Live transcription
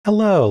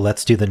Hello,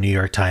 let's do the New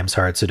York Times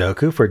Hard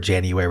Sudoku for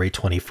January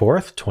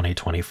 24th,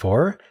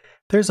 2024.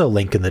 There's a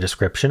link in the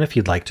description if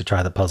you'd like to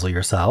try the puzzle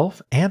yourself,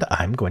 and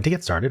I'm going to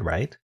get started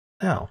right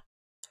now.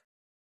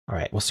 All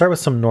right, we'll start with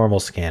some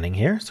normal scanning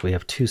here. So we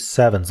have two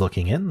 7s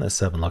looking in. This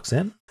 7 looks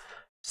in.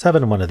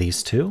 7 in one of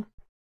these two.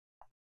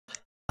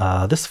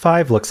 This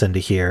 5 looks into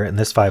here, and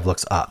this 5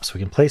 looks up. So we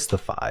can place the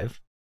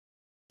 5.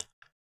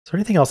 Is there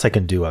anything else I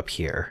can do up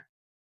here?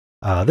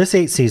 This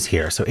 8 sees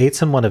here, so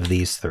 8's in one of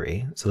these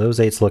 3. So those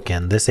 8's look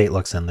in, this 8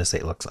 looks in, this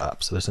 8 looks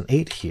up. So there's an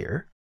 8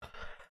 here.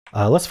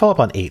 Let's follow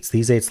up on 8's.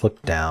 These 8's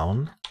look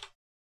down.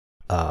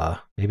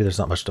 Maybe there's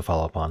not much to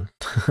follow up on.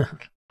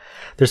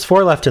 There's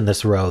 4 left in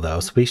this row, though,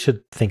 so we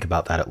should think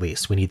about that at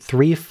least. We need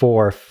 3,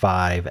 4,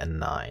 5, and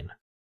 9.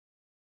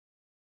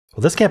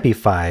 Well, this can't be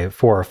 4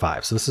 or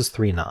 5, so this is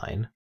 3,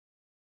 9.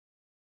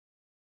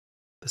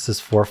 This is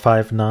 4,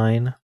 5,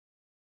 9.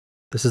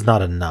 This is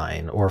not a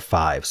 9 or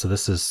 5, so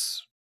this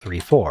is 3,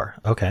 4.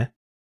 Okay.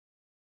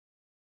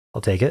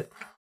 I'll take it.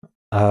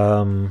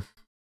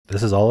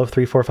 This is all of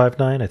 3, 4, 5,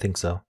 9? I think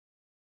so.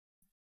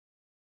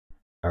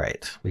 All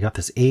right. We got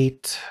this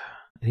 8.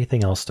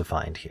 Anything else to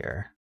find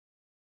here?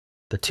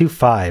 The 2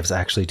 5s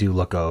actually do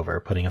look over,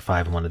 putting a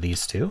 5 in one of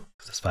these two.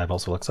 This 5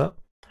 also looks up.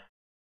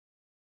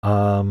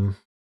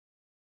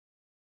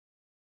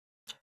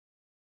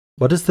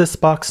 What does this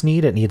box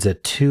need? It needs a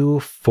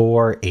 2,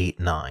 4, 8,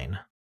 9.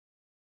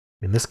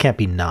 I mean, this can't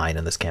be 9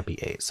 and this can't be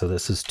 8. So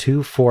this is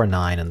 2, 4,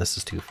 9 and this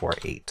is 2, 4,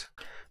 8.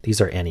 These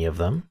are any of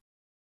them.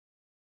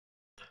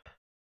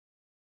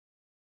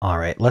 All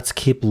right, let's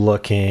keep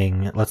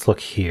looking. Let's look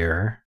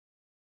here.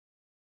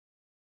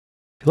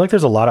 I feel like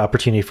there's a lot of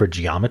opportunity for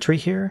geometry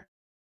here,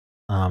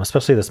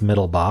 especially this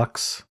middle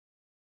box.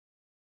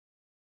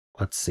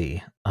 Let's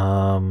see.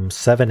 7,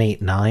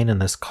 8, 9 in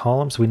this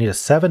column. So we need a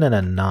 7 and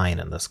a 9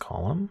 in this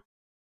column.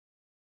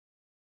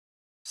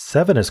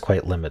 7 is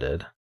quite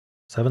limited.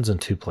 7's in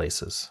 2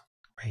 places,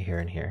 right here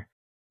and here.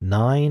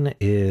 9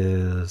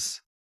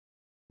 is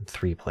in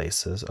 3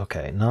 places.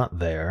 Okay, not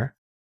there.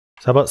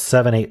 So how about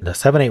 7, 8? The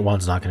 7, 8,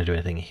 1's not going to do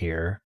anything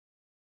here.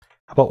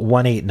 How about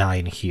 1, 8,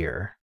 9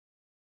 here?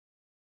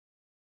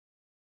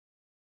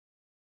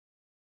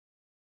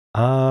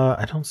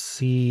 I don't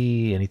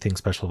see anything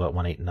special about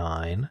 1, 8,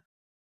 9.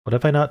 What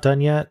have I not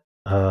done yet?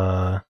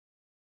 7.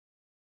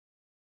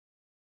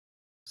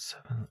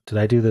 Did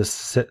I do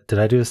this? Did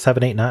I do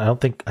 7, 8, 9?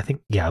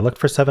 Yeah, I looked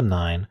for 7,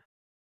 9.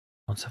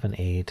 1, 7,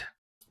 8.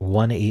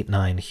 1, 8,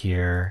 9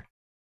 here.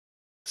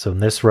 So in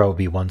this row it would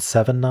be 1,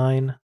 7,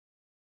 9.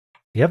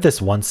 You have this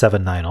 1,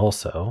 7, 9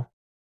 also.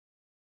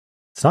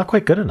 It's not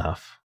quite good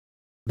enough.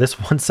 This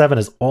 1, 7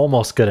 is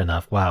almost good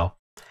enough. Wow.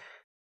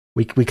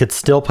 We could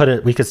still put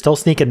it. We could still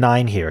sneak a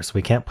 9 here, so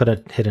we can't put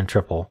a hidden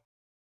triple.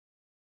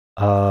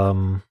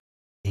 8,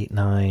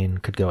 9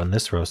 could go in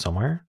this row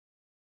somewhere.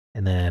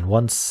 And then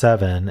 1,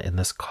 7 in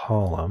this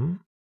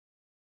column.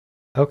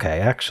 Okay,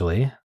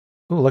 actually.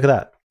 Ooh, look at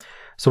that.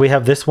 So we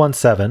have this 1,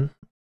 7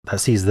 that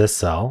sees this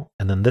cell,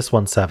 and then this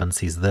 1, 7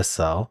 sees this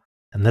cell,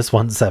 and this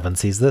 1, 7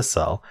 sees this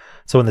cell.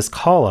 So in this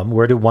column,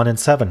 where do 1 and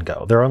 7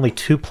 go? There are only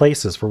 2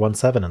 places for 1,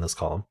 7 in this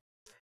column.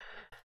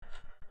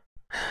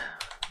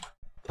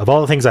 Of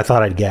all the things I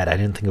thought I'd get, I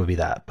didn't think it would be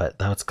that, but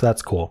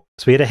that's cool.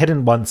 So we had a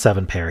hidden 1,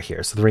 7 pair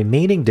here. So the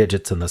remaining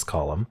digits in this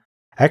column,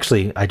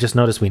 actually, I just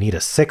noticed we need a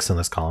 6 in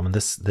this column, and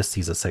this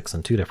sees a 6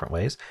 in 2 different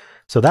ways.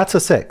 So that's a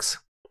 6.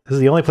 This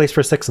is the only place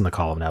for 6 in the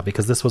column now,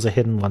 because this was a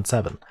hidden 1,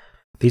 7.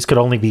 These could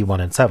only be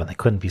 1 and 7. They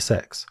couldn't be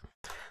 6.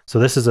 So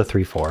this is a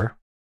 3, 4.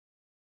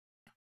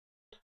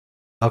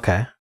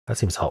 Okay, that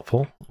seems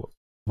helpful.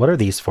 What are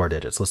these 4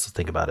 digits? Let's just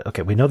think about it.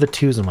 Okay, we know the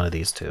 2's in one of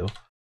these two.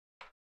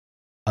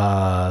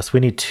 So we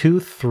need 2,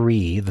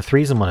 3. The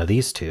 3's in one of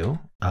these two.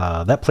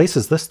 That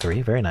places this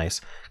 3. Very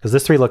nice. Because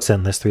this 3 looks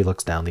in, this 3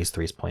 looks down, these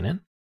 3's point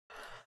in.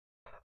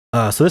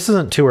 So this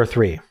isn't 2 or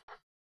 3.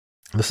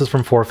 This is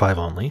from 4, 5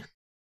 only.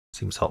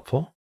 Seems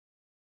helpful.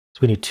 So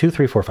we need 2,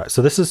 3, 4, 5.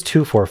 So this is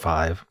 2, 4,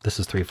 5. This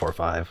is 3, 4,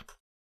 5.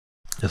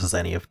 This is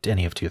any of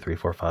 2, 3,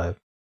 4, 5.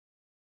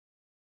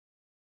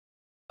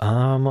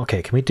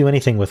 Okay, can we do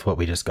anything with what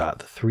we just got?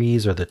 The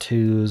 3's or the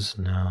 2's?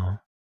 No.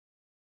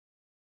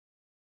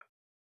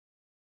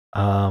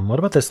 What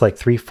about this like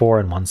 3,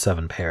 4 and 1,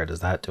 7 pair? Does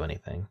that do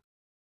anything?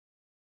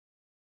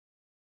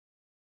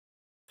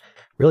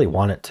 Really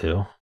want it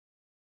to.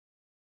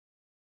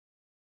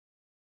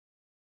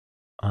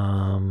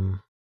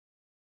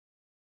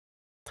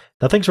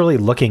 Nothing's really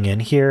looking in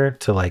here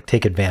to like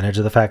take advantage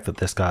of the fact that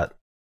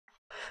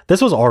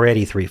this was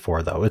already 3,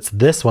 4 though. It's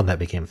this one that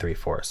became 3,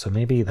 4. So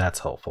maybe that's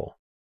helpful.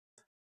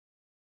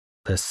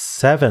 The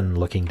 7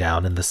 looking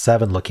down and the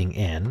 7 looking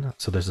in.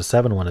 So there's a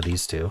 7 one of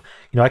these two.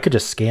 You know, I could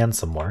just scan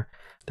some more.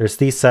 There's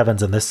these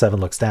 7's and this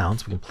 7 looks down.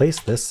 So we can place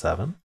this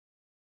 7.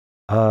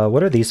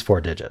 What are these 4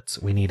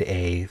 digits? We need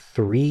a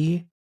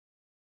 3,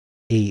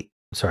 8.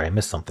 Sorry, I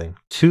missed something.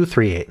 2,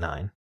 3, 8,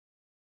 9.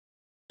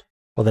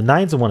 Well, the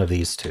 9's in one of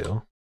these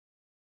two.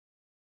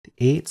 The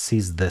 8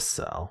 sees this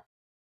cell.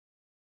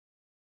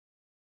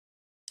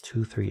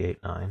 2, 3,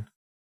 8, 9.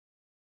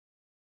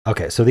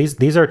 Okay, so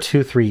these are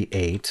 2, 3,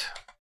 8.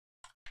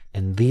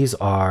 these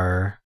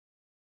are,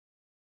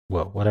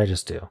 whoa, what did I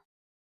just do?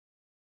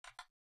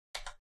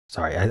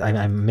 Sorry,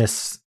 I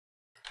miss,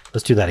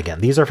 let's do that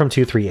again. These are from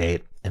 2, 3,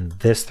 8, and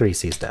this 3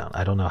 C's down.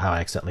 I don't know how I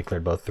accidentally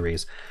cleared both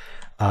 3s.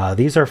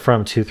 These are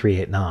from 2,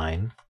 3, 8,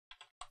 9,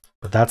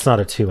 but that's not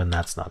a 2 and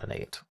that's not an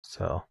 8.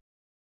 So,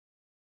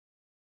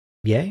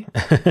 yay.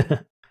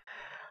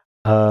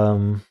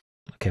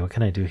 Okay, what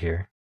can I do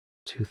here?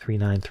 2, 3,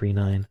 9, 3,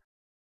 9.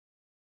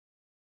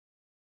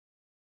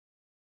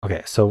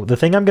 Okay, so the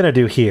thing I'm going to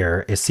do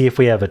here is see if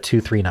we have a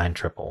 2, 3, 9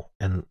 triple.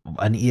 And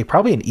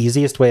probably an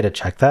easiest way to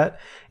check that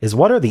is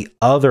what are the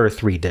other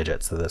 3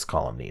 digits that this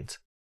column needs?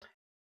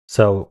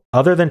 So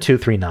other than 2,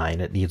 3, 9,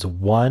 it needs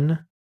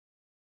 1,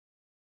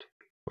 2,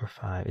 3, 4,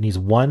 5. It needs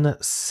 1,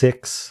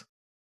 6,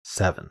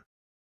 7.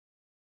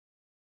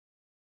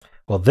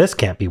 Well, this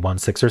can't be 1,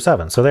 6, or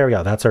 7. So there we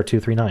go. That's our 2,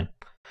 3, 9.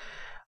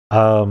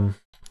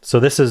 So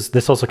this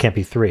also can't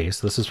be 3.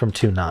 So this is from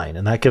 2, 9,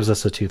 and that gives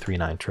us a 2, 3,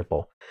 9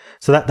 triple.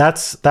 So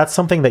that's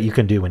something that you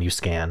can do when you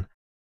scan.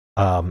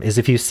 Is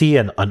if you see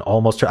an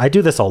almost, I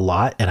do this a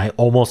lot and I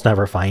almost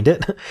never find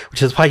it,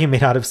 which is why you may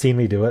not have seen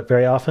me do it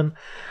very often.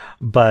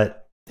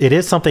 But it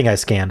is something I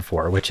scanned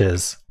for, which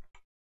is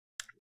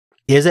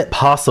it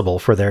possible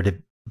for there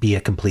to be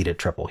a completed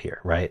triple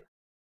here, right?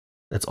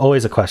 It's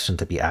always a question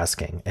to be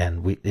asking,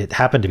 and it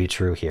happened to be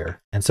true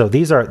here. And so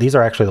these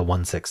are actually the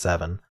 1, 6,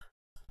 7.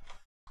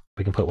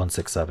 We can put 1,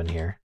 6, 7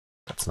 here.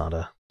 That's not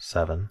a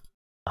 7.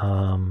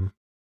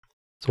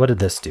 So what did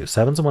this do?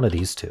 7's in one of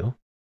these two.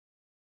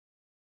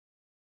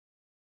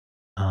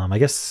 I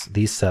guess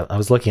these 7. I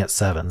was looking at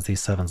 7s.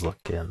 These 7s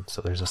look in.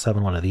 So there's a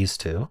 7, one of these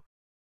two.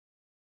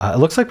 It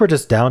looks like we're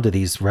just down to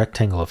these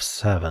rectangle of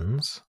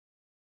 7s.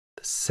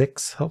 The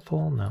 6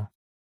 helpful? No.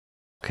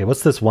 Okay,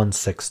 what's this 1,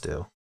 6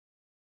 do?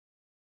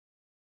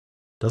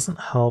 Doesn't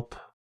help.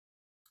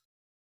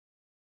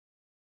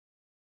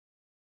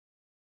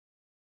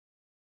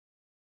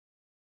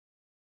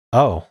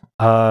 Oh,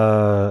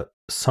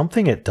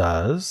 something it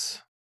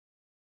does.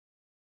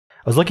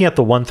 I was looking at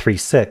the 1, 3,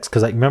 6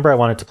 because I remember I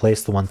wanted to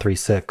place the 1, 3,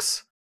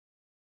 6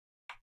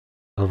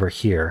 over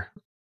here.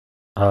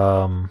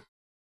 At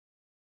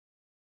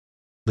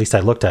least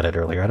I looked at it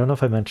earlier. I don't know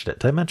if I mentioned it.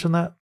 Did I mention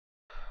that?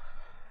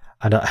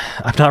 I'm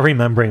not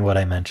remembering what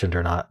I mentioned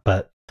or not,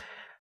 but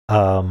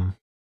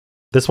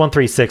this 1,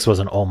 3, 6 was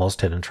an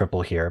almost hidden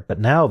triple here. But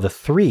now the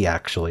 3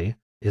 actually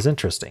is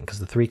interesting because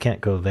the 3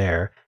 can't go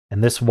there.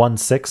 And this 1,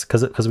 6,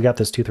 because we got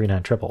this 2, 3,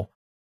 9 triple,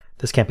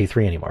 this can't be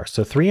 3 anymore.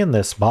 So 3 in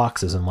this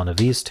box is in one of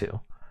these two,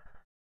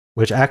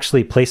 which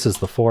actually places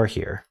the 4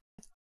 here.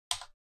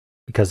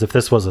 Because if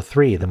this was a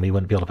 3, then we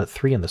wouldn't be able to put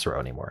 3 in this row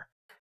anymore.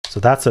 So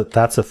that's a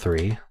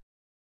 3.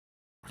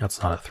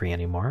 That's not a 3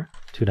 anymore.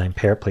 2, 9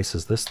 pair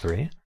places this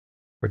 3.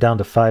 We're down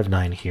to 5,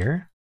 9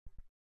 here.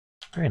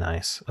 Very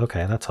nice.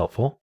 Okay, that's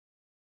helpful.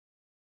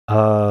 2,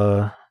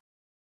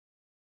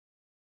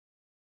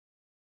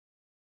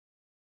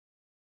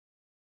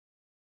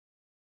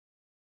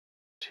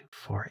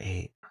 4,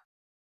 8.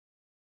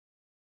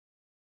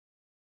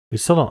 We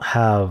still don't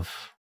have.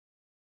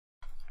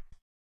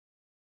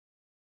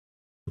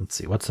 Let's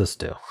see, what's this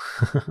do?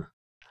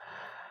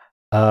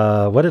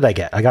 What did I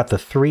get? I got the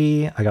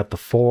 3, I got the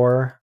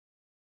 4,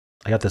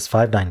 I got this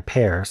 5, 9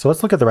 pair. So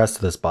let's look at the rest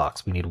of this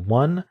box. We need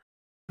 1. I'm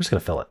just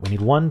gonna fill it. We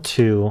need 1,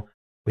 2.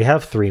 We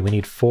have 3. We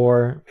need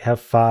 4. We have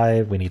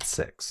 5. We need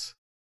 6.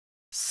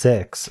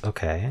 6.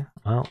 Okay.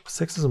 Well,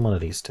 6 is in one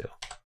of these two.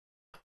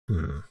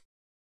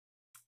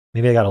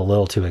 Maybe I got a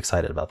little too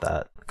excited about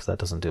that because that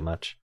doesn't do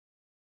much.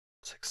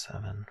 6,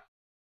 7.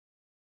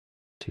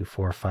 2,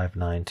 4, 5,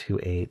 9, 2,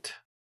 8.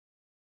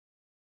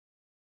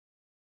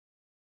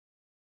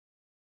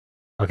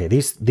 Okay,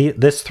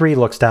 this 3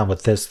 looks down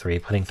with this 3,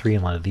 putting 3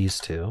 in one of these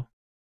two.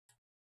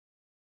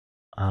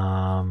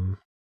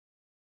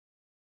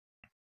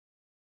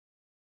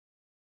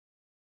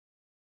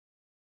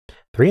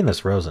 3 in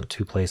this row is in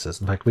 2 places.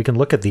 In fact, we can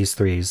look at these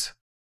 3s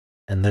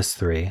and this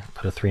 3,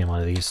 put a 3 in one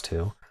of these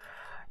two.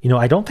 You know,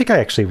 I don't think I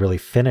actually really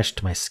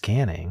finished my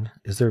scanning.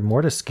 Is there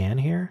more to scan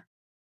here?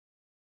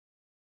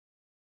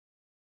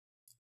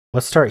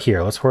 Let's start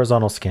here. Let's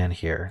horizontal scan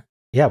here.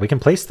 Yeah, we can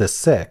place this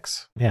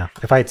 6. Yeah,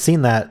 if I had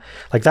seen that,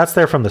 like that's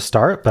there from the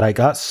start, but I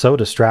got so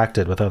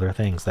distracted with other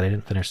things that I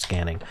didn't finish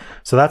scanning.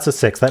 So that's a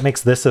 6. That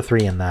makes this a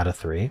 3 and that a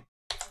 3.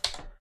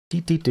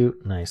 Deet deet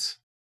doot. Nice.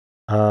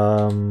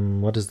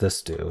 What does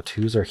this do?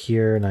 2s are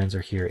here, 9s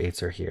are here,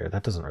 8s are here.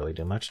 That doesn't really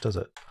do much, does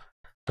it?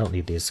 Don't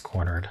need these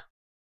cornered.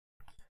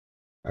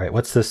 All right,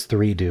 what's this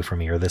 3 do for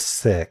me, or this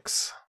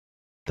 6?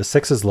 The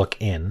 6s look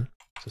in,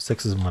 so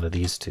 6 is one of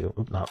these two.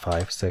 Oop, not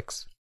 5,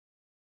 6.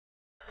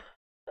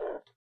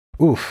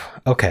 Oof,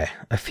 okay.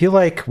 I feel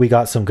like we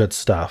got some good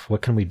stuff.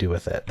 What can we do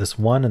with it? This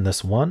 1 and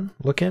this 1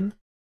 look in.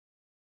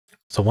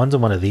 So 1's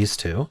in one of these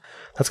two.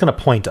 That's going to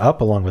point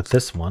up along with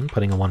this one,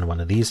 putting a 1 in one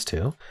of these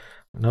two.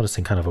 I'm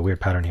noticing kind of a weird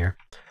pattern here.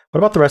 What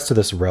about the rest of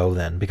this row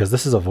then? Because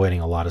this is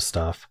avoiding a lot of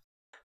stuff.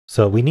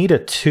 So we need a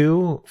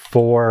 2,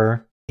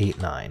 4,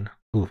 8, 9.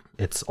 Ooh,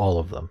 it's all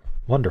of them.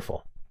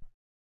 Wonderful.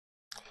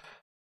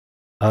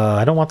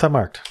 I don't want that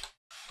marked.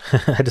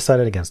 I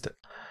decided against it.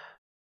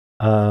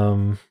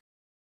 Okay,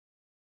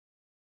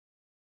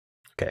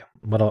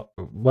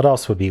 what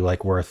else would be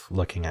like worth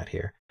looking at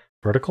here?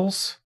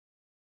 Verticals?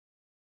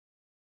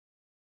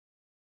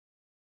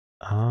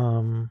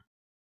 I'll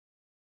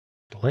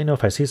let you know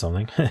if I see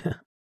something.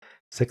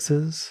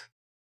 Sixes?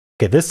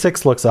 Okay, this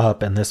 6 looks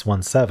up and this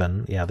one's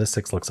 7. Yeah, this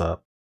 6 looks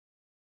up.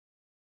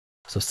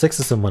 So 6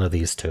 is in one of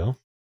these two.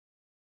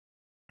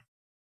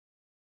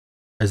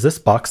 Is this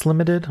box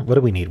limited? What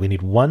do we need? We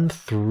need 1,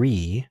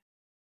 3.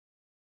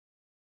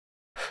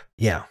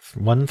 Yeah,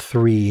 1,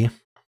 3,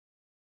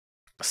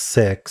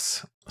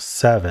 6,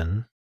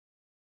 7,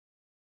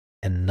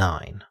 and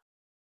 9.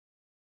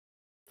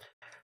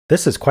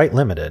 This is quite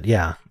limited,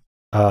 yeah.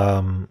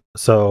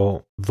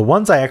 So the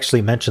ones I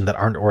actually mentioned that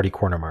aren't already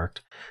corner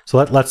marked. So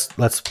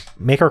let's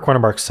make our corner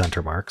marks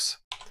center marks.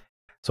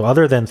 So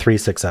other than 3,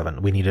 6,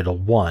 7, we needed a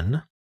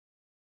 1,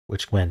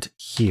 which went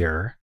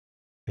here.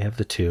 We have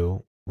the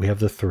 2, we have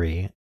the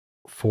 3,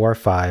 4,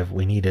 5,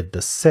 we needed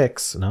the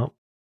 6, no,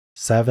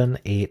 7,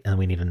 8, and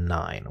we need a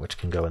 9, which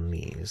can go in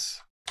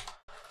these.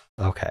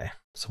 Okay,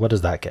 so what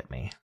does that get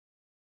me?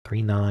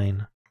 3,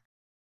 9.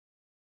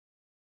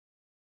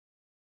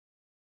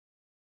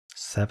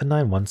 7,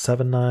 9, 1,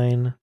 7,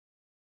 9.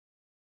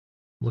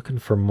 Looking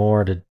for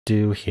more to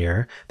do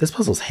here. This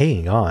puzzle's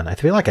hanging on. I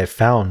feel like I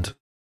found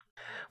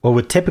what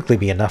would typically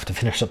be enough to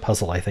finish a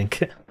puzzle, I think.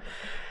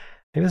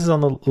 Maybe this is a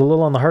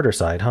little on the harder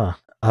side, huh?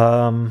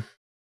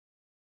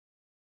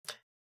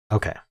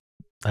 Okay,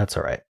 that's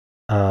all right.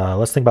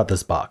 Let's think about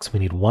this box. We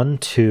need 1,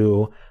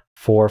 2,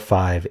 4,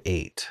 5,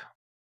 8.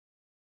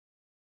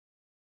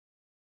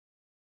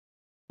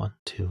 1,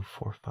 2,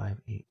 4,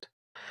 5, 8.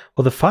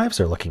 Well, the 5s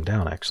are looking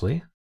down,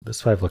 actually.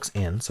 This 5 looks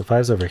in, so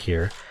 5's over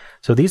here.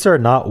 So these are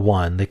not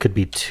 1. They could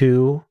be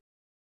 2,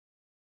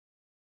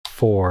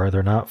 4.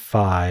 They're not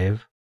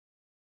 5.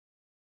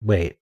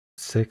 Wait,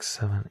 6,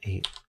 7,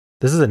 8.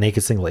 This is a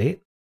naked single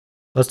 8?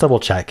 Let's double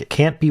check. It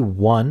can't be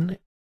 1,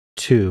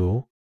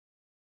 2,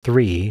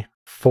 3,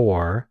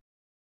 4,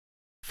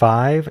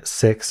 5,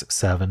 6,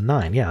 7,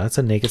 9. Yeah, that's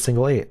a naked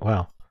single 8.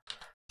 Wow.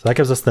 So that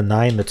gives us the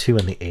 9, the 2,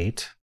 and the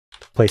 8.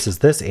 Places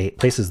this 8,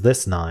 places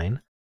this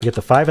 9. We get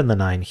the 5 and the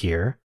 9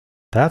 here.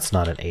 That's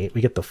not an 8. We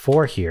get the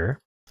 4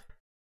 here.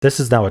 This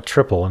is now a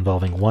triple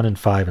involving 1 and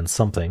 5 and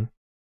something.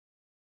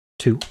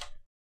 2.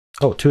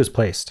 Oh, 2 is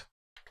placed.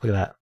 Look at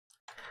that.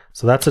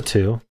 So that's a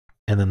 2.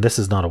 And then this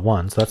is not a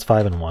 1. So that's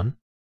 5 and 1.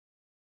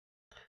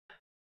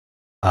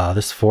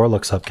 This 4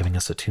 looks up, giving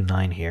us a 2,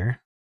 9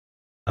 here.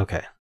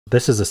 Okay.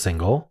 This is a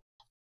single.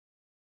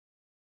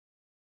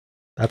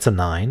 That's a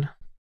 9.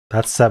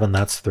 That's 7.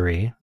 That's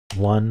 3.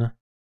 1.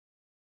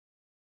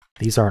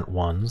 These aren't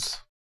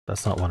 1s.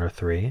 That's not 1 or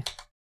 3.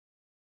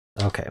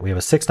 Okay, we have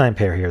a 6, 9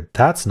 pair here.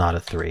 That's not a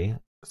 3.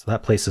 So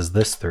that places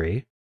this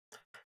 3.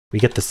 We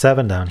get the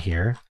 7 down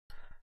here.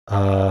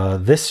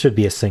 This should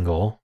be a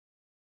single.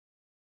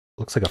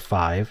 Looks like a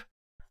 5.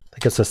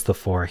 That gets us the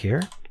 4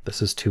 here.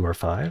 This is 2 or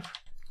 5.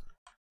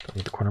 Don't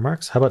need the corner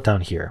marks. How about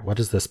down here? What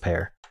is this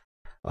pair?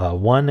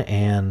 1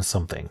 and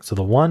something. So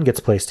the 1 gets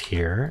placed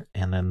here,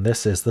 and then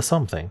this is the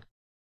something.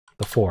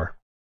 The 4.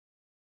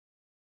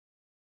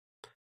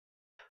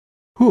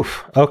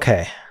 Oof,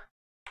 okay.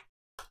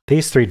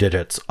 These 3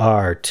 digits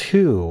are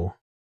 2,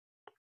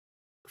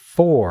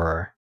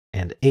 4,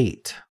 and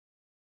 8.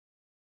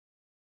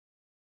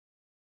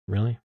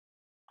 Really?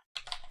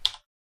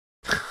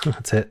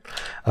 That's it.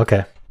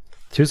 Okay.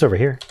 2's over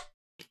here.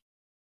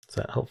 Is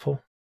that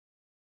helpful?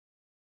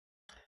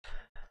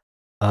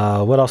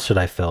 What else should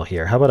I fill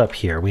here? How about up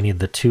here? We need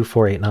the 2,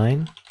 4, 8,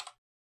 9.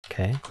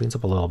 Okay, cleans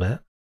up a little bit.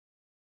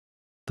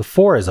 The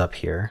 4 is up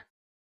here.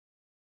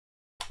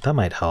 That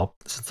might help.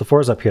 Since the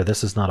 4 is up here,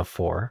 this is not a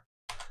 4.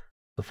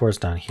 The 4 is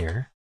down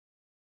here.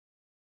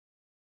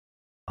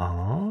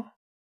 1,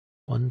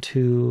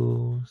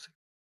 2.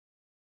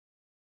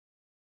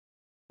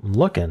 I'm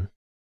looking.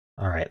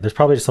 All right, there's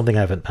probably just something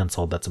I haven't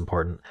penciled that's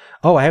important.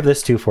 Oh, I have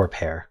this 2, 4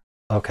 pair.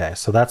 Okay,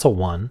 so that's a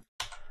 1.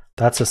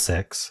 That's a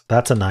 6.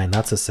 That's a 9.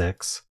 That's a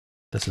 6.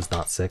 This is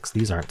not 6.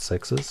 These aren't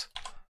 6s.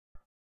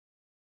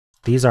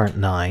 These aren't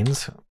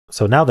 9s.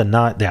 So now the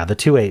 9, yeah, the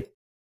 2, 8,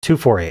 2,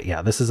 4, 8.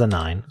 Yeah, this is a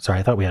 9. Sorry,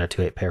 I thought we had a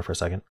 2, 8 pair for a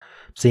second.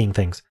 Seeing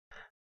things.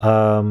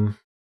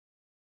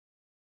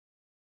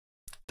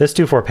 This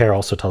 2, 4 pair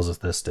also tells us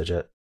this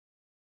digit.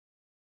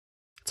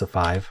 It's a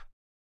 5.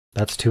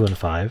 That's 2 and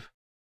 5.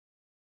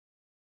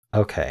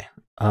 Okay.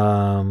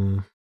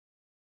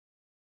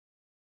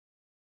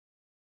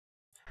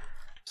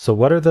 So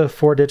what are the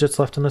 4 digits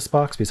left in this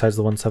box besides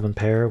the 1, 7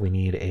 pair? We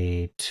need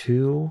a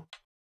 2,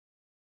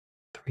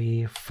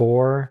 3,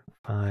 4,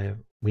 5.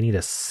 We need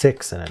a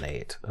 6 and an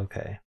 8.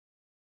 Okay.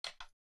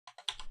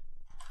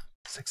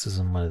 6 is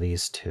in one of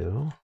these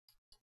two.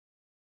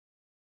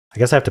 I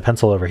guess I have to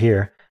pencil over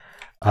here.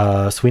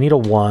 So we need a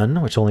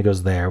 1, which only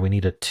goes there. We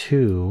need a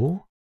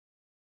 2,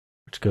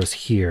 which goes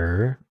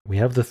here. We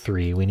have the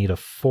 3. We need a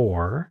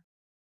 4,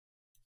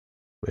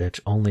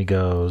 which only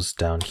goes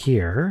down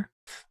here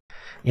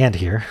and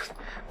here.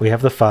 We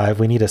have the 5.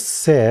 We need a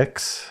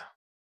 6,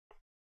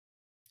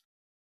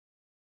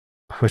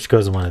 which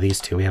goes in one of these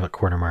two. We have it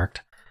corner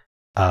marked.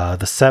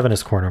 The 7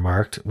 is corner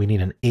marked. We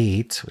need an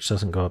 8, which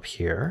doesn't go up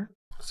here.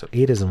 So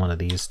 8 is in one of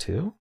these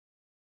two.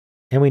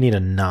 And we need a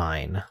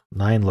 9.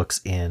 9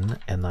 looks in,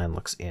 and 9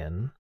 looks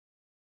in,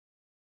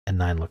 and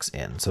 9 looks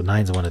in. So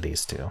 9's in one of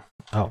these two.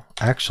 Oh,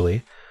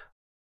 actually.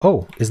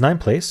 Oh, is 9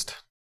 placed?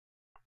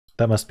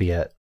 That must be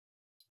it.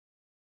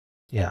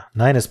 Yeah,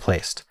 9 is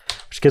placed,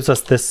 which gives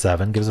us this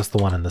 7, gives us the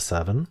 1 and the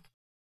 7.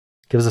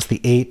 Gives us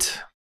the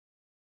 8.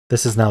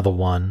 This is now the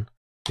 1.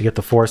 We get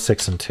the 4,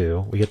 6, and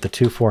 2. We get the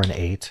 2, 4, and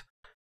 8.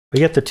 We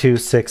get the 2,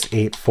 6,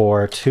 8,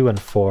 4, 2, and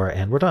 4,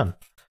 and we're done.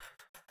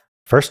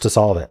 First to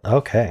solve it.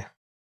 Okay.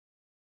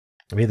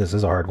 Maybe this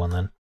is a hard one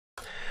then.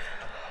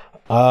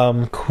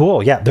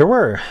 Cool. Yeah, there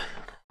were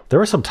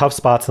some tough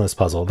spots in this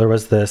puzzle. There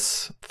was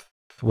this,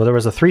 well, there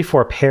was a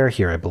 3-4 pair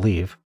here, I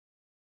believe.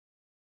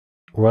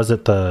 Or was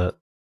it the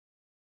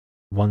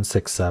 1,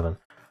 6, 7?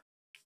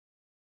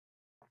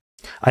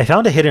 I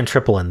found a hidden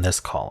triple in this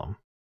column.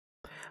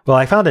 Well,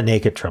 I found a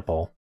naked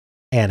triple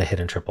and a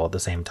hidden triple at the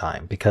same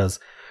time because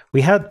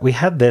we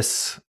had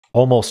this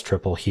almost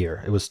triple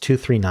here. It was 2,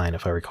 3, 9,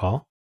 if I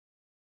recall.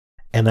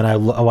 And then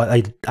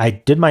I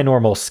did my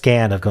normal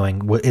scan of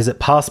going, is it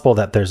possible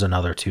that there's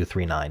another 2,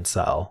 3, 9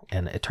 cell?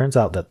 And it turns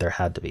out that there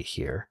had to be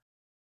here.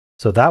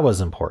 So that was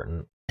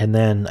important. And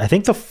then I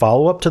think the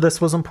follow-up to this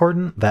was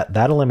important.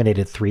 That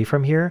eliminated 3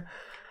 from here.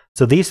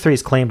 So these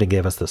 3's claimed and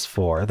gave us this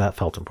 4. That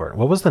felt important.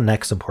 What was the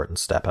next important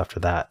step after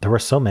that? There were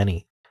so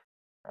many.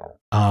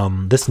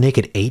 This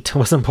naked 8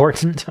 was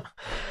important.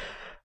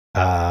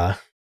 I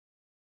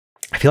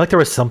feel like there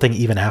was something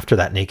even after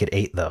that naked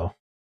 8, though.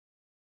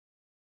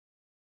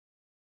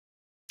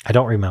 I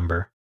don't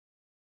remember.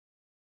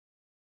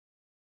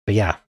 But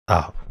yeah,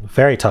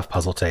 very tough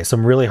puzzle today.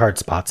 Some really hard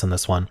spots in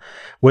this one.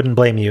 Wouldn't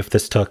blame you if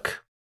this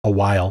took a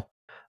while.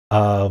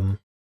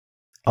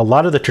 A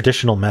lot of the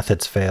traditional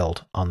methods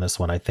failed on this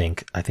one, I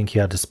think. I think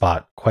you had to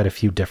spot quite a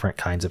few different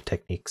kinds of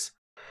techniques.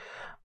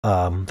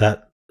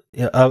 That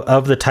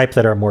of the type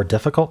that are more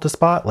difficult to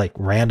spot, like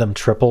random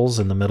triples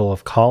in the middle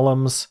of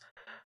columns,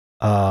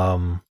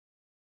 and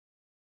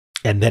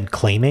then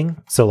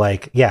claiming. So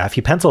like, yeah, if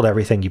you penciled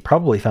everything, you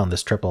probably found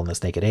this triple in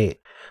this naked 8.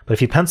 But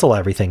if you pencil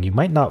everything, you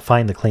might not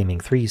find the claiming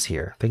 3s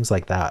here. Things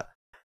like that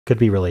could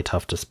be really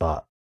tough to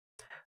spot.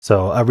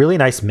 So a really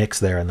nice mix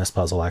there in this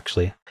puzzle,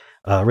 actually.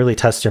 Really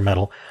test your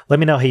mettle. Let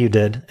me know how you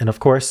did. And of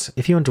course,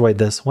 if you enjoyed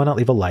this, why not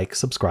leave a like,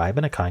 subscribe,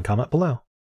 and a kind comment below.